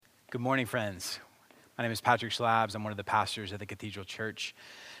Good morning, friends. My name is Patrick Schlabs. I'm one of the pastors at the Cathedral Church.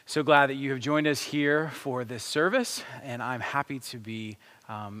 So glad that you have joined us here for this service, and I'm happy to be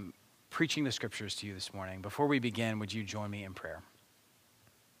preaching the scriptures to you this morning. Before we begin, would you join me in prayer?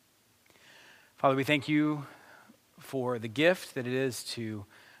 Father, we thank you for the gift that it is to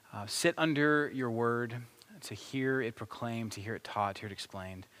sit under your word, to hear it proclaimed, to hear it taught, to hear it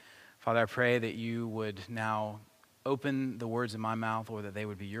explained. Father, I pray that you would now open the words in my mouth, or that they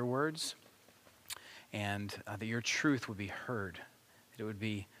would be your words, and that your truth would be heard, that it would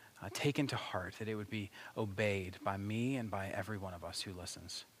be taken to heart, that it would be obeyed by me and by every one of us who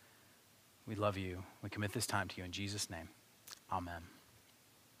listens. We love you. We commit this time to you in Jesus' name. Amen.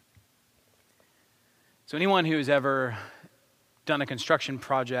 So anyone who has ever done a construction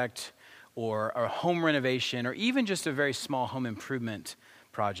project or a home renovation or even just a very small home improvement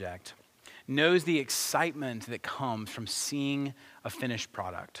project knows the excitement that comes from seeing a finished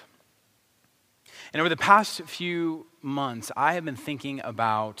product. And over the past few months, I have been thinking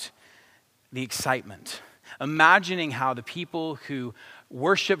about the excitement, imagining how the people who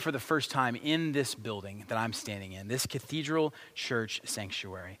worship for the first time in this building that I'm standing in, this Cathedral Church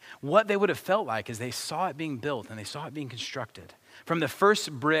sanctuary, what they would have felt like as they saw it being built and they saw it being constructed. From the first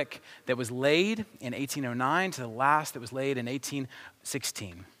brick that was laid in 1809 to the last that was laid in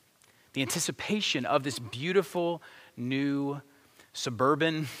 1816. The anticipation of this beautiful new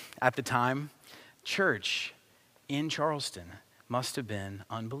suburban, at the time, church in Charleston must have been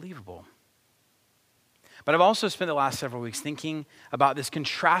unbelievable. But I've also spent the last several weeks thinking about this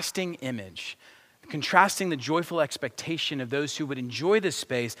contrasting image, contrasting the joyful expectation of those who would enjoy this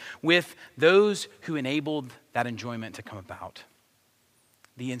space with those who enabled that enjoyment to come about.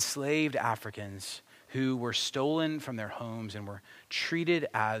 The enslaved Africans who were stolen from their homes and were treated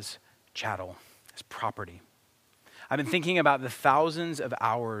as chattel, as property. I've been thinking about the thousands of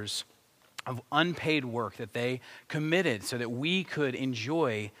hours of unpaid work that they committed so that we could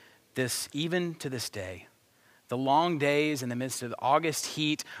enjoy this even to this day. The long days in the midst of August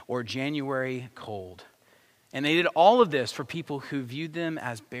heat or January cold. And they did all of this for people who viewed them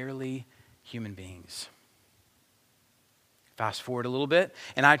as barely human beings. Fast forward a little bit,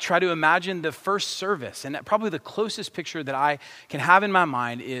 and I try to imagine the first service, and probably the closest picture that I can have in my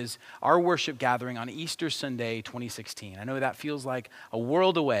mind is our worship gathering on Easter Sunday 2016. I know that feels like a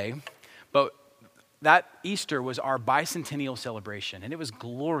world away, but that Easter was our bicentennial celebration, and it was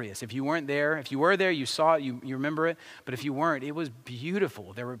glorious. If you weren't there, if you were there, you saw it, you remember it, but if you weren't, it was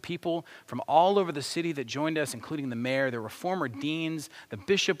beautiful. There were people from all over the city that joined us, including the mayor. There were former deans. The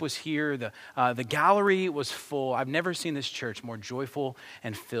bishop was here. The gallery was full. I've never seen this church more joyful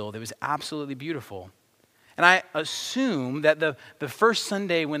and filled. It was absolutely beautiful. And I assume that the first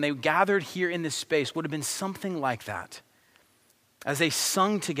Sunday when they gathered here in this space would have been something like that. As they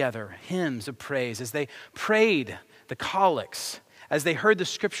sung together hymns of praise, as they prayed the collects, as they heard the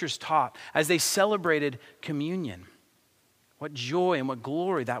scriptures taught, as they celebrated communion. What joy and what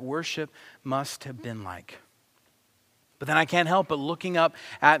glory that worship must have been like. But then I can't help but looking up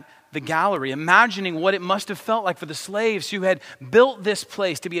at the gallery, imagining what it must have felt like for the slaves who had built this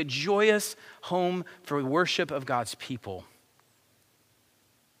place to be a joyous home for worship of God's people,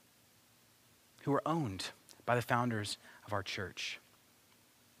 who were owned by the founders of our church.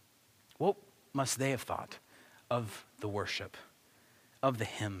 What must they have thought of the worship, of the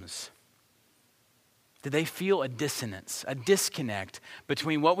hymns? Did they feel a dissonance, a disconnect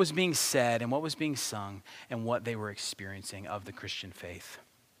between what was being said and what was being sung and what they were experiencing of the Christian faith?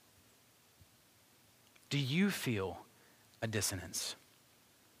 Do you feel a dissonance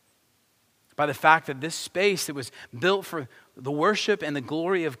by the fact that this space that was built for the worship and the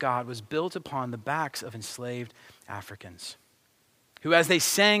glory of God was built upon the backs of enslaved Africans, who, as they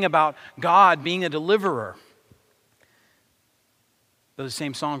sang about God being a deliverer, those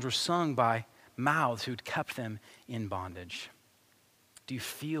same songs were sung by mouths who'd kept them in bondage? Do you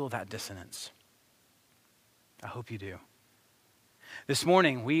feel that dissonance? I hope you do. This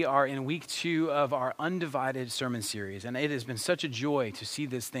morning, we are in week 2 of our Undivided sermon series, and it has been such a joy to see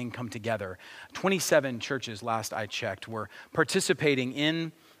this thing come together. 27 churches, last I checked, were participating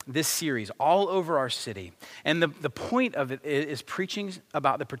in this series all over our city. And the point of it is preaching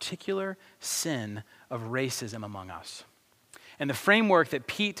about the particular sin of racism among us. And the framework that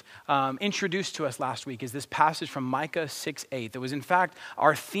Pete introduced to us last week is this passage from Micah 6:8 that was in fact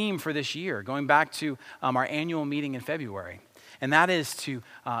our theme for this year, going back to our annual meeting in February. And that is to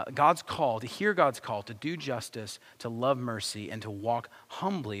God's call, to hear God's call, to do justice, to love mercy, and to walk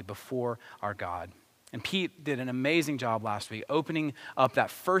humbly before our God. And Pete did an amazing job last week opening up that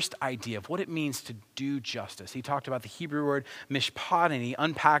first idea of what it means to do justice. He talked about the Hebrew word mishpat, and he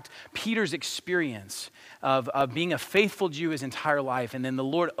unpacked Peter's experience of being a faithful Jew his entire life, and then the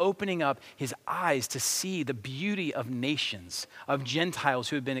Lord opening up his eyes to see the beauty of nations, of Gentiles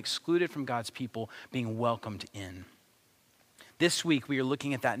who had been excluded from God's people being welcomed in. This week, we are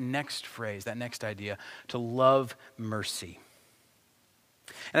looking at that next phrase, that next idea, to love mercy.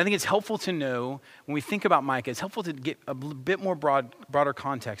 And I think it's helpful to know, when we think about Micah, it's helpful to get a bit more broader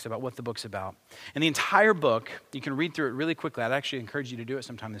context about what the book's about. And the entire book, you can read through it really quickly. I'd actually encourage you to do it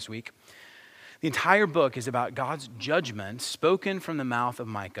sometime this week. The entire book is about God's judgment spoken from the mouth of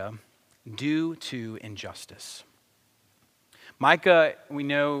Micah due to injustice. Micah, we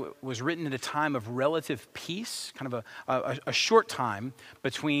know, was written at a time of relative peace, kind of a short time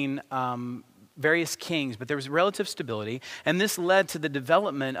between various kings, but there was relative stability, and this led to the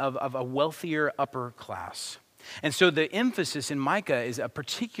development of a wealthier upper class. And so the emphasis in Micah is a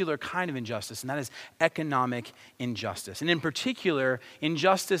particular kind of injustice, and that is economic injustice. And in particular,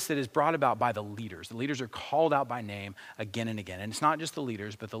 injustice that is brought about by the leaders. The leaders are called out by name again and again. And it's not just the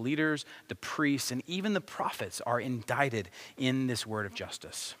leaders, but the leaders, the priests, and even the prophets are indicted in this word of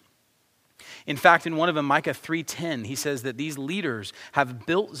justice. In fact, in one of them, Micah 3:10, he says that these leaders have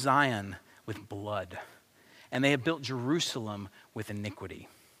built Zion with blood, and they have built Jerusalem with iniquity.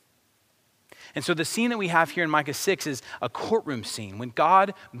 And so the scene that we have here in Micah 6 is a courtroom scene when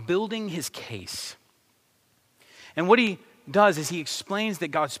God building his case. And what he does is he explains that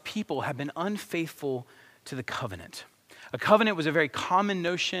God's people have been unfaithful to the covenant. A covenant was a very common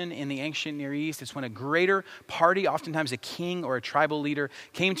notion in the ancient Near East. It's when a greater party, oftentimes a king or a tribal leader,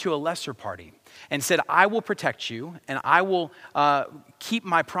 came to a lesser party and said, I will protect you and I will keep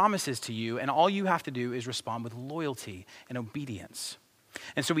my promises to you, and all you have to do is respond with loyalty and obedience.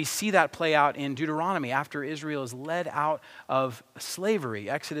 And so we see that play out in Deuteronomy. After Israel is led out of slavery,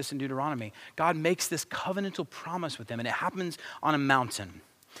 Exodus and Deuteronomy, God makes this covenantal promise with them, and it happens on a mountain.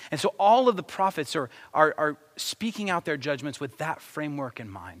 And so all of the prophets are speaking out their judgments with that framework in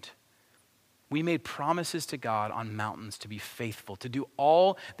mind. We made promises to God on mountains to be faithful, to do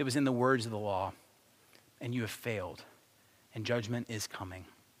all that was in the words of the law, and you have failed, and judgment is coming.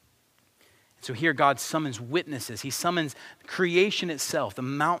 So here God summons witnesses. He summons creation itself, the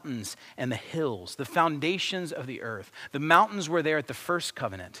mountains and the hills, the foundations of the earth. The mountains were there at the first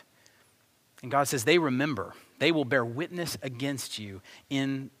covenant. And God says they remember. They will bear witness against you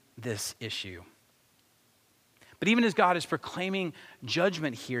in this issue. But even as God is proclaiming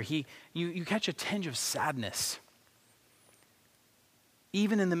judgment here, you catch a tinge of sadness.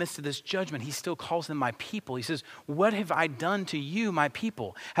 Even in the midst of this judgment, he still calls them my people. He says, what have I done to you, my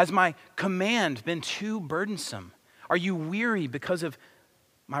people? Has my command been too burdensome? Are you weary because of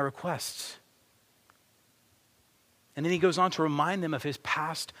my requests? And then he goes on to remind them of his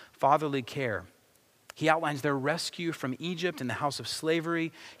past fatherly care. He outlines their rescue from Egypt and the house of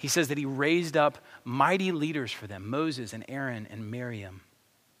slavery. He says that he raised up mighty leaders for them, Moses and Aaron and Miriam.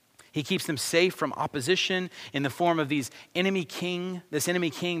 He keeps them safe from opposition in the form of this enemy king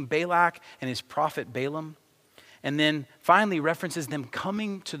Balak and his prophet Balaam. And then finally references them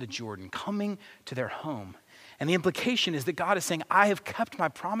coming to the Jordan, coming to their home. And the implication is that God is saying, I have kept my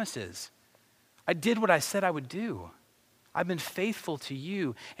promises. I did what I said I would do. I've been faithful to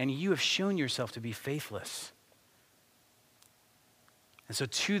you, and you have shown yourself to be faithless. And so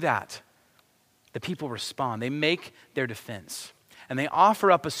to that, the people respond. They make their defense. And they offer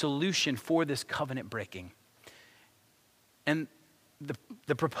up a solution for this covenant breaking. And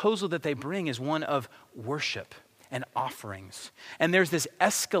the proposal that they bring is one of worship and offerings. And there's this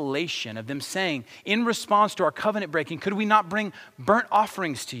escalation of them saying, in response to our covenant breaking, could we not bring burnt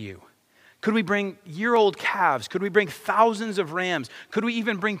offerings to you? Could we bring year-old calves? Could we bring thousands of rams? Could we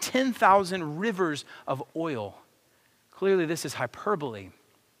even bring 10,000 rivers of oil? Clearly, this is hyperbole,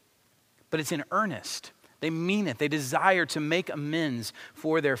 but it's in earnest. They mean it. They desire to make amends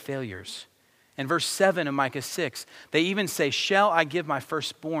for their failures. In verse 7 of Micah 6, they even say, shall I give my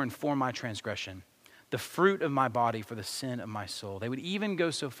firstborn for my transgression, the fruit of my body for the sin of my soul? They would even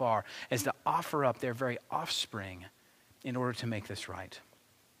go so far as to offer up their very offspring in order to make this right.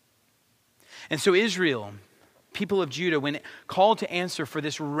 And so Israel, people of Judah, when called to answer for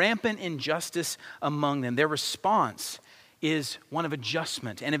this rampant injustice among them, their response is one of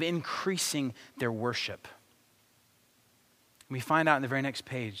adjustment and of increasing their worship. We find out in the very next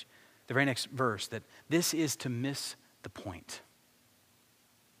page, the very next verse, that this is to miss the point.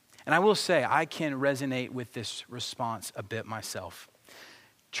 And I will say, I can resonate with this response a bit myself.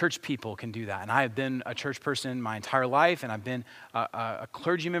 Church people can do that. And I have been a church person my entire life, and I've been a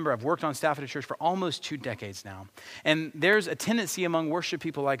clergy member. I've worked on staff at a church for almost 2 decades now. And there's a tendency among worship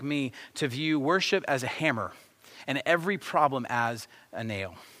people like me to view worship as a hammer and every problem as a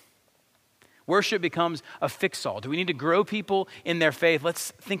nail. Worship becomes a fix-all. Do we need to grow people in their faith?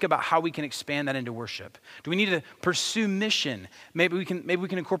 Let's think about how we can expand that into worship. Do we need to pursue mission? Maybe we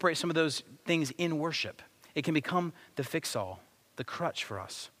can incorporate some of those things in worship. It can become the fix-all, the crutch for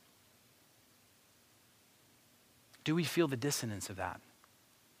us. Do we feel the dissonance of that?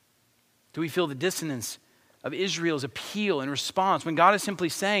 Do we feel the dissonance of Israel's appeal and response when God is simply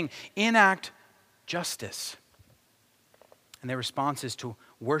saying, enact justice? And their response is to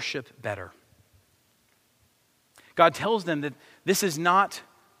worship better. God tells them that this is not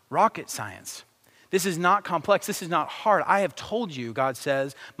rocket science. This is not complex. This is not hard. I have told you, God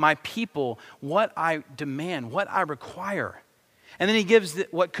says, my people, what I demand, what I require. And then he gives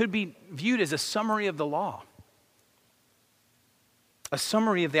what could be viewed as a summary of the law. A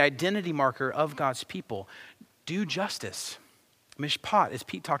summary of the identity marker of God's people. Do justice. Mishpat, as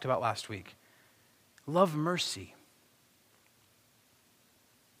Pete talked about last week. Love mercy.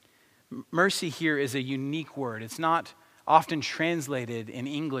 Mercy here is a unique word. It's not often translated in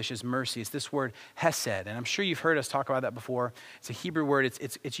English as mercy. It's this word hesed, and I'm sure you've heard us talk about that before. It's a Hebrew word.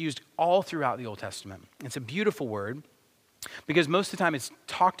 It's used all throughout the Old Testament. It's a beautiful word because most of the time it's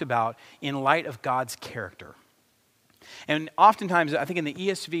talked about in light of God's character. And oftentimes, I think in the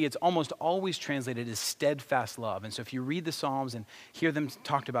ESV, it's almost always translated as steadfast love. And so if you read the Psalms and hear them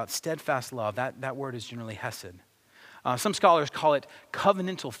talked about steadfast love, that word is generally hesed. Some scholars call it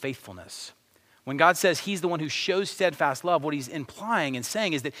covenantal faithfulness. When God says he's the one who shows steadfast love, what he's implying and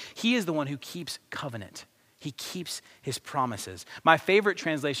saying is that he is the one who keeps covenant. He keeps his promises. My favorite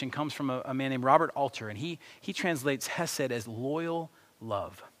translation comes from a man named Robert Alter, and he translates hesed as loyal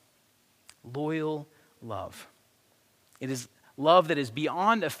love. Loyal love. It is love that is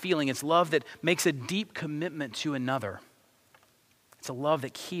beyond a feeling. It's love that makes a deep commitment to another. It's a love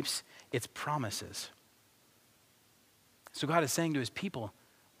that keeps its promises. So God is saying to his people,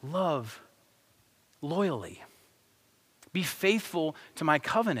 love loyally. Be faithful to my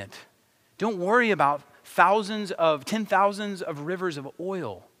covenant. Don't worry about thousands of rivers of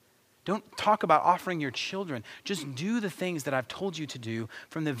oil. Don't talk about offering your children. Just do the things that I've told you to do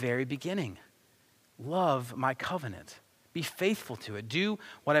from the very beginning. Love my covenant. Be faithful to it. Do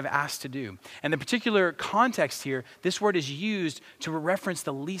what I've asked to do. And the particular context here, this word is used to reference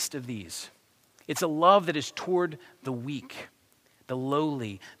the least of these. It's a love that is toward the weak, the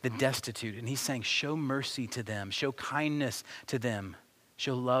lowly, the destitute. And he's saying, show mercy to them, show kindness to them,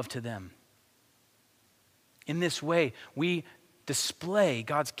 show love to them. In this way, we display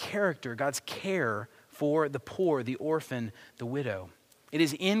God's character, God's care for the poor, the orphan, the widow. It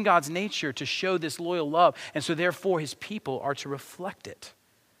is in God's nature to show this loyal love, and so therefore his people are to reflect it.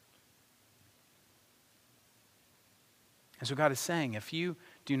 And so God is saying, if you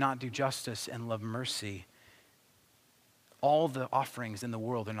do not do justice and love mercy, all the offerings in the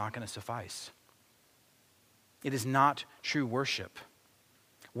world are not going to suffice. It is not true worship.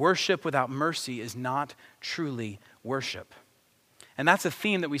 Worship without mercy is not truly worship. And that's a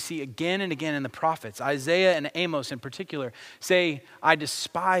theme that we see again and again in the prophets. Isaiah and Amos in particular say, I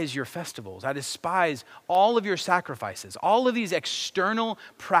despise your festivals. I despise all of your sacrifices. All of these external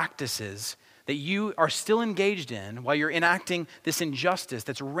practices that you are still engaged in while you're enacting this injustice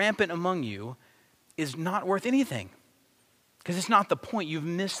that's rampant among you is not worth anything. Because it's not the point. You've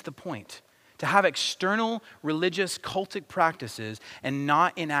missed the point. To have external religious cultic practices and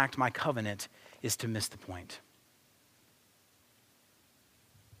not enact my covenant is to miss the point.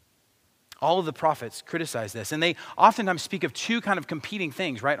 All of the prophets criticize this, and they oftentimes speak of two kind of competing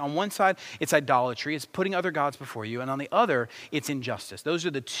things, right? On one side, it's idolatry, it's putting other gods before you, and on the other, it's injustice. Those are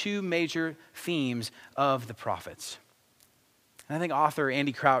the two major themes of the prophets. And I think author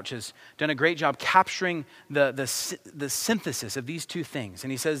Andy Crouch has done a great job capturing the synthesis of these two things. And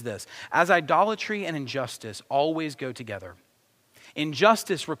he says this, as idolatry and injustice always go together,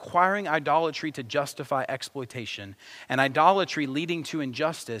 injustice requiring idolatry to justify exploitation, and idolatry leading to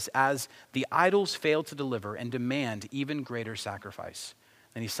injustice as the idols fail to deliver and demand even greater sacrifice.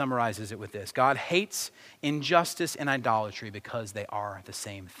 And he summarizes it with this, God hates injustice and idolatry because they are the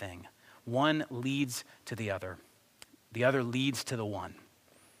same thing. One leads to the other leads to the one.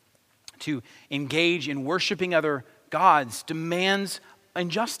 To engage in worshiping other gods demands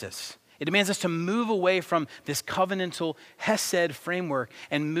injustice. It demands us to move away from this covenantal Hesed framework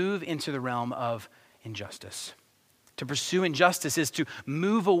and move into the realm of injustice. To pursue injustice is to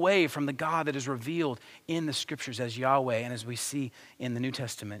move away from the God that is revealed in the scriptures as Yahweh and as we see in the New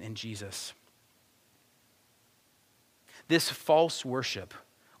Testament in Jesus. This false worship,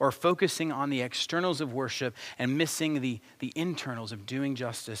 or focusing on the externals of worship and missing the internals of doing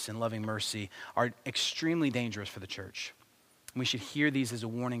justice and loving mercy, are extremely dangerous for the church. And we should hear these as a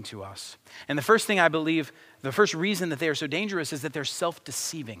warning to us. And the first thing I believe, the first reason that they are so dangerous is that they're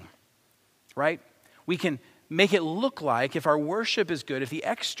self-deceiving, right? We can make it look like if our worship is good, if the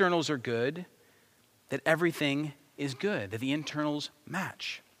externals are good, that everything is good, that the internals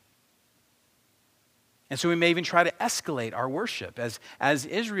match. And so we may even try to escalate our worship as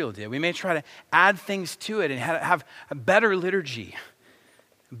Israel did. We may try to add things to it and have a better liturgy,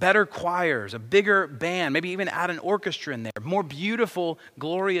 better choirs, a bigger band, maybe even add an orchestra in there, more beautiful,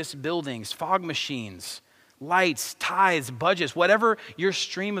 glorious buildings, fog machines, lights, tithes, budgets, whatever your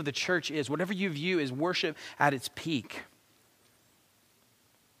stream of the church is, whatever you view as worship at its peak.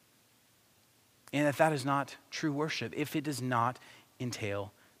 And if that is not true worship, if it does not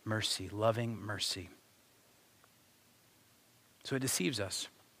entail mercy, loving mercy. So it deceives us.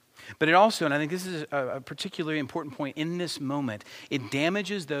 But it also, and I think this is a particularly important point in this moment, it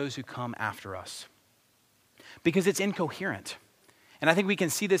damages those who come after us because it's incoherent. And I think we can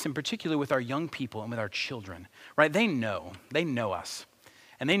see this in particular with our young people and with our children, right? They know us.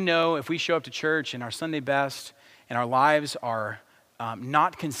 And they know if we show up to church in our Sunday best and our lives are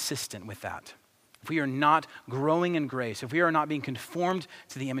not consistent with that, if we are not growing in grace, if we are not being conformed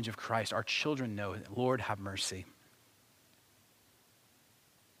to the image of Christ, our children know, Lord, have mercy.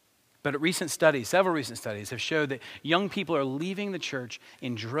 But several recent studies have showed that young people are leaving the church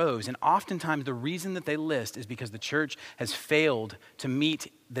in droves, and oftentimes the reason that they list is because the church has failed to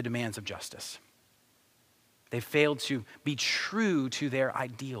meet the demands of justice. They failed to be true to their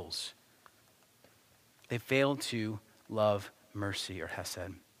ideals. They failed to love mercy or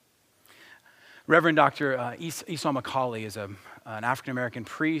hesed. Reverend Dr. Esau McCauley is an African-American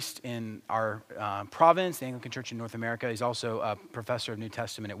priest in our province, the Anglican Church in North America. He's also a professor of New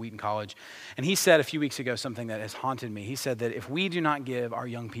Testament at Wheaton College. And he said a few weeks ago something that has haunted me. He said that if we do not give our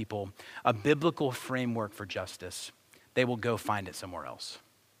young people a biblical framework for justice, they will go find it somewhere else.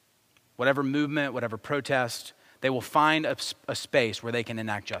 Whatever movement, whatever protest, they will find a space where they can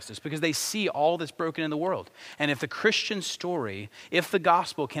enact justice because they see all that's broken in the world. And if the Christian story, if the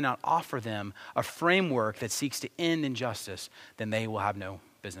gospel cannot offer them a framework that seeks to end injustice, then they will have no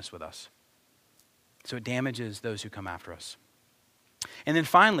business with us. So it damages those who come after us. And then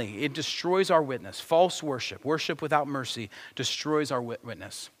finally, it destroys our witness. False worship, worship without mercy, destroys our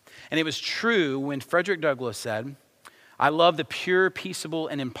witness. And it was true when Frederick Douglass said, "I love the pure, peaceable,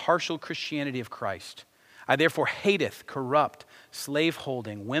 and impartial Christianity of Christ. I therefore hateth corrupt,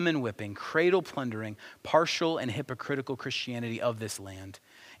 slave-holding, women-whipping, cradle-plundering, partial and hypocritical Christianity of this land.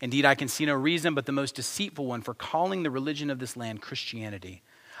 Indeed, I can see no reason but the most deceitful one for calling the religion of this land Christianity.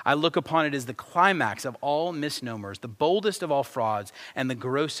 I look upon it as the climax of all misnomers, the boldest of all frauds, and the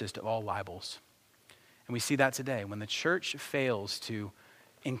grossest of all libels." And we see that today. When the church fails to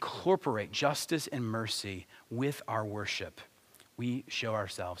incorporate justice and mercy with our worship, we show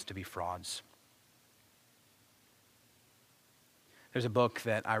ourselves to be frauds. There's a book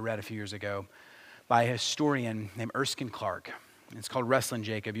that I read a few years ago by a historian named Erskine Clark. It's called Wrestling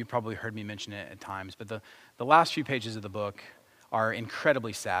Jacob. You've probably heard me mention it at times, but the last few pages of the book are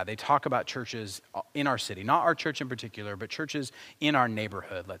incredibly sad. They talk about churches in our city, not our church in particular, but churches in our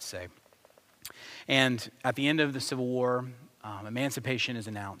neighborhood, let's say. And at the end of the Civil War, emancipation is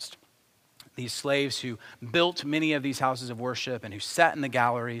announced. These slaves who built many of these houses of worship and who sat in the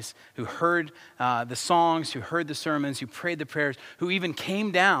galleries, who heard the songs, who heard the sermons, who prayed the prayers, who even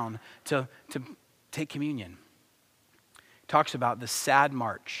came down to take communion. Talks about the sad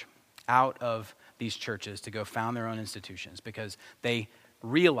march out of these churches to go found their own institutions because they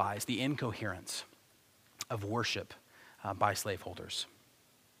realized the incoherence of worship by slaveholders.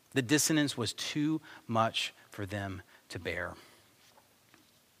 The dissonance was too much for them to bear.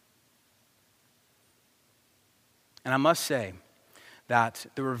 And I must say that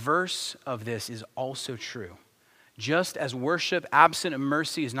the reverse of this is also true. Just as worship absent of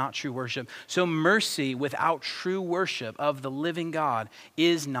mercy is not true worship, so mercy without true worship of the living God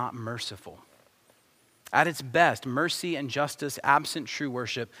is not merciful. At its best, mercy and justice absent true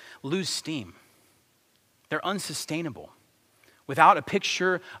worship lose steam. They're unsustainable. Without a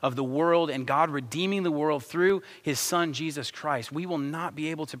picture of the world and God redeeming the world through his son, Jesus Christ, we will not be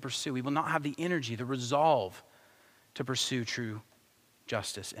able to pursue. We will not have the energy, the resolve to pursue true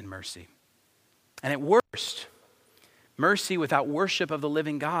justice and mercy. And at worst, mercy without worship of the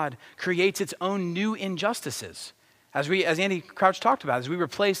living God creates its own new injustices. As Andy Crouch talked about, as we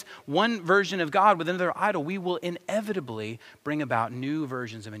replace one version of God with another idol, we will inevitably bring about new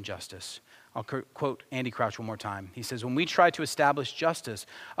versions of injustice. I'll quote Andy Crouch one more time. He says, when we try to establish justice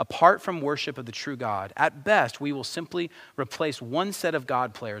apart from worship of the true God, at best, we will simply replace one set of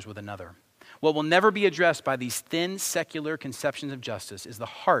God players with another. What will never be addressed by these thin, secular conceptions of justice is the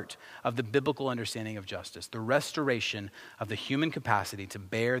heart of the biblical understanding of justice, the restoration of the human capacity to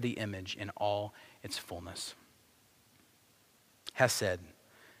bear the image in all its fullness. Hesed,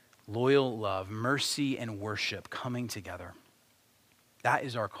 loyal love, mercy, and worship coming together. That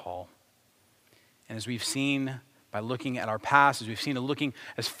is our call. And as we've seen by looking at our past, as we've seen looking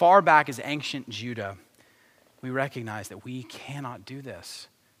as far back as ancient Judah, we recognize that we cannot do this.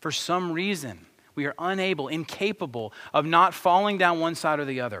 For some reason, we are unable, incapable of not falling down one side or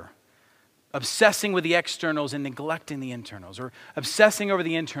the other, obsessing with the externals and neglecting the internals, or obsessing over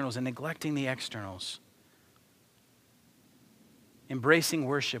the internals and neglecting the externals. Embracing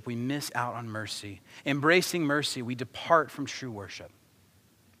worship, we miss out on mercy. Embracing mercy, we depart from true worship.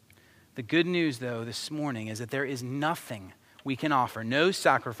 The good news, though, this morning is that there is nothing we can offer, no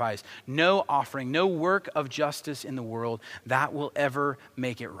sacrifice, no offering, no work of justice in the world that will ever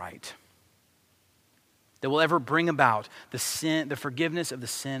make it right, that will ever bring about the forgiveness of the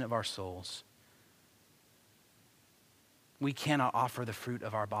sin of our souls. We cannot offer the fruit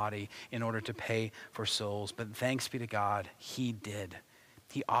of our body in order to pay for souls, but thanks be to God, he did.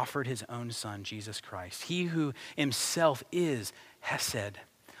 He offered his own son, Jesus Christ. He who himself is Hesed,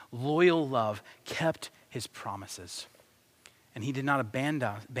 loyal love, kept his promises. And he did not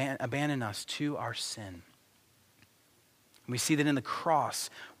abandon us to our sin. We see that in the cross,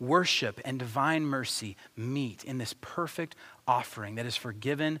 worship and divine mercy meet in this perfect offering that has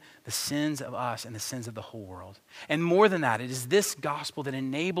forgiven the sins of us and the sins of the whole world. And more than that, it is this gospel that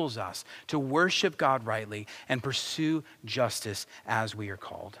enables us to worship God rightly and pursue justice as we are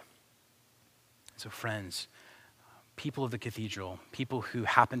called. So friends, people of the cathedral, people who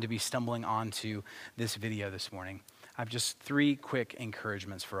happen to be stumbling onto this video this morning, I have just 3 quick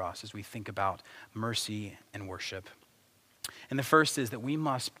encouragements for us as we think about mercy and worship. And the first is that we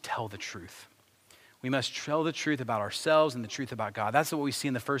must tell the truth. We must tell the truth about ourselves and the truth about God. That's what we see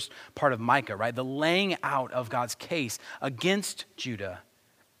in the first part of Micah, right? The laying out of God's case against Judah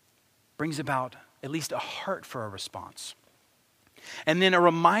brings about at least a heart for a response. And then a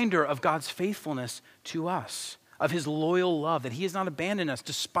reminder of God's faithfulness to us, of his loyal love, that he has not abandoned us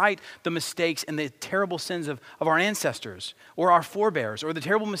despite the mistakes and the terrible sins of our ancestors or our forebears or the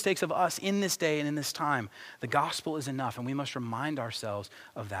terrible mistakes of us in this day and in this time. The gospel is enough, and we must remind ourselves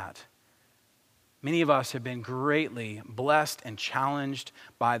of that. Many of us have been greatly blessed and challenged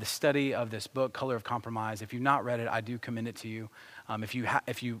by the study of this book, Color of Compromise. If you've not read it, I do commend it to you. If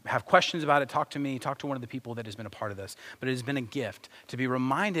you have questions about it, talk to me, talk to one of the people that has been a part of this. But it has been a gift to be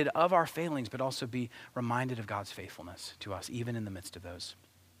reminded of our failings, but also be reminded of God's faithfulness to us, even in the midst of those.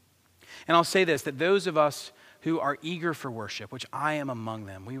 And I'll say this, that those of us who are eager for worship, which I am among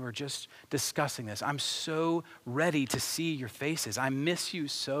them, we were just discussing this. I'm so ready to see your faces. I miss you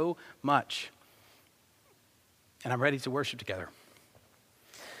so much. And I'm ready to worship together.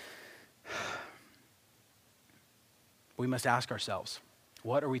 We must ask ourselves,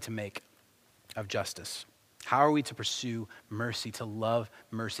 what are we to make of justice? How are we to pursue mercy, to love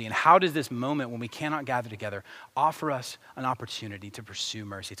mercy? And how does this moment when we cannot gather together offer us an opportunity to pursue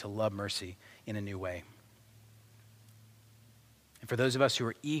mercy, to love mercy in a new way? And for those of us who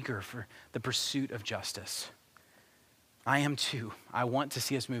are eager for the pursuit of justice, I am too. I want to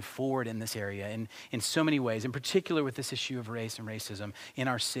see us move forward in this area in so many ways, in particular with this issue of race and racism in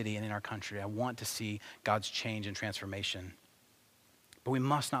our city and in our country. I want to see God's change and transformation. But we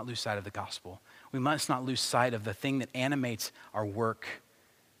must not lose sight of the gospel. We must not lose sight of the thing that animates our work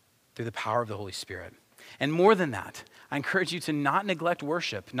through the power of the Holy Spirit. And more than that, I encourage you to not neglect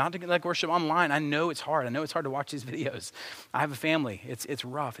worship, not to neglect worship online. I know it's hard. I know it's hard to watch these videos. I have a family. It's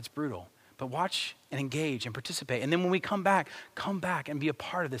rough. It's brutal. But watch and engage and participate. And then when we come back and be a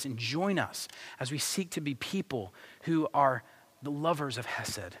part of this and join us as we seek to be people who are the lovers of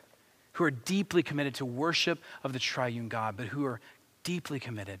Hesed, who are deeply committed to worship of the triune God, but who are deeply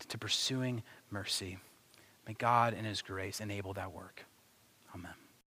committed to pursuing mercy. May God in his grace enable that work. Amen.